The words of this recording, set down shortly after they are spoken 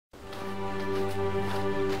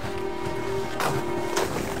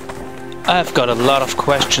I've got a lot of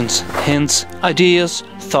questions, hints, ideas,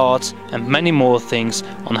 thoughts and many more things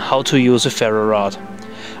on how to use a ferro rod.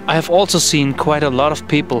 I have also seen quite a lot of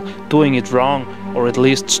people doing it wrong or at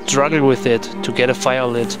least struggle with it to get a fire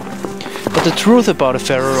lit. But the truth about a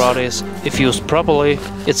ferro rod is, if used properly,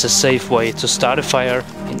 it's a safe way to start a fire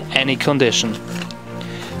in any condition.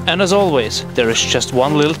 And as always, there is just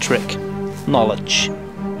one little trick: knowledge.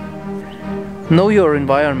 Know your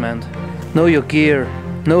environment, know your gear,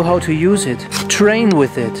 know how to use it, train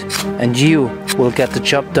with it, and you will get the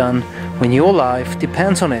job done when your life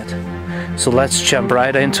depends on it. So let's jump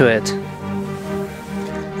right into it.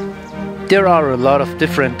 There are a lot of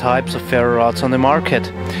different types of ferro rods on the market,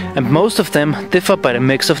 and most of them differ by the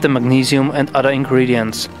mix of the magnesium and other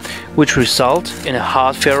ingredients, which result in a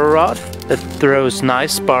hard ferro rod that throws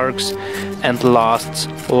nice sparks and lasts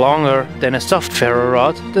longer than a soft ferro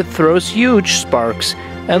rod that throws huge sparks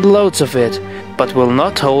and loads of it, but will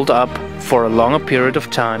not hold up for a longer period of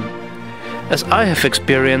time. As I have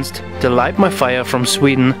experienced, the Light My Fire from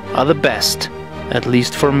Sweden are the best, at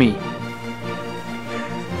least for me.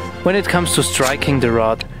 When it comes to striking the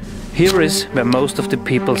rod, here is where most of the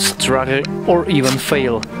people struggle or even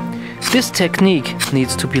fail. This technique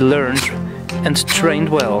needs to be learned and trained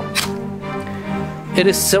well. It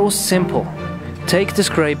is so simple. Take the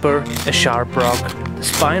scraper, a sharp rock, the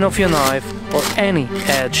spine of your knife or any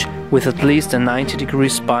edge with at least a 90-degree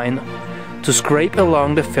spine to scrape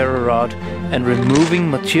along the ferro rod and removing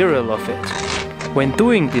material of it. When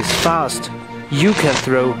doing this fast, you can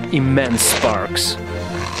throw immense sparks.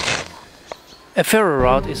 A ferro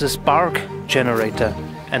rod is a spark generator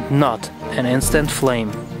and not an instant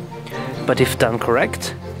flame. But if done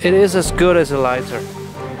correct, it is as good as a lighter.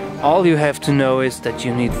 All you have to know is that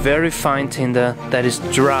you need very fine tinder that is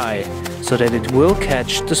dry, so that it will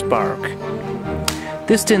catch the spark.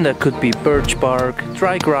 This tinder could be birch bark,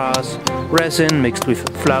 dry grass, resin mixed with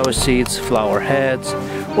flower seeds, flower heads,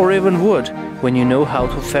 or even wood when you know how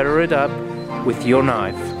to feather it up with your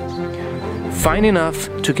knife. Fine enough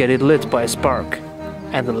to get it lit by a spark,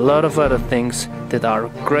 and a lot of other things that are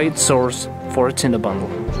a great source for a tinder bundle.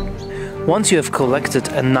 Once you have collected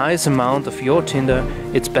a nice amount of your tinder,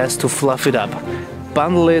 it's best to fluff it up,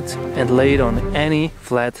 bundle it and lay it on any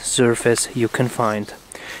flat surface you can find.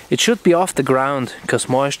 It should be off the ground, because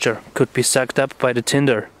moisture could be sucked up by the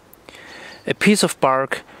tinder. A piece of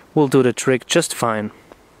bark will do the trick just fine.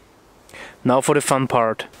 Now for the fun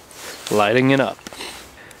part, lighting it up.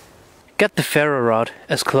 Get the ferro rod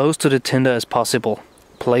as close to the tinder as possible.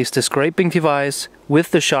 Place the scraping device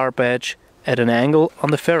with the sharp edge at an angle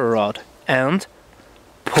on the ferro rod and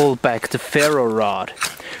pull back the ferro rod.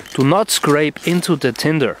 Do not scrape into the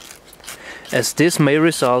tinder, as this may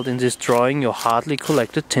result in destroying your hardly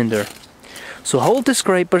collected tinder. So hold the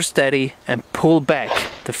scraper steady and pull back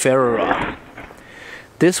the ferro rod.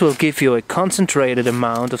 This will give you a concentrated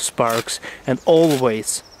amount of sparks and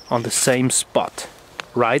always on the same spot,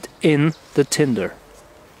 right in the tinder.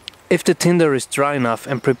 If the tinder is dry enough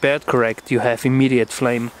and prepared correct, you have immediate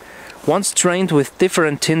flame. Once trained with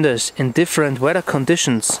different tinders in different weather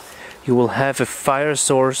conditions, you will have a fire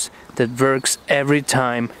source that works every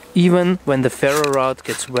time, even when the ferro rod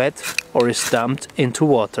gets wet or is dumped into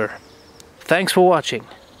water. Thanks for watching.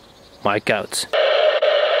 Mike out.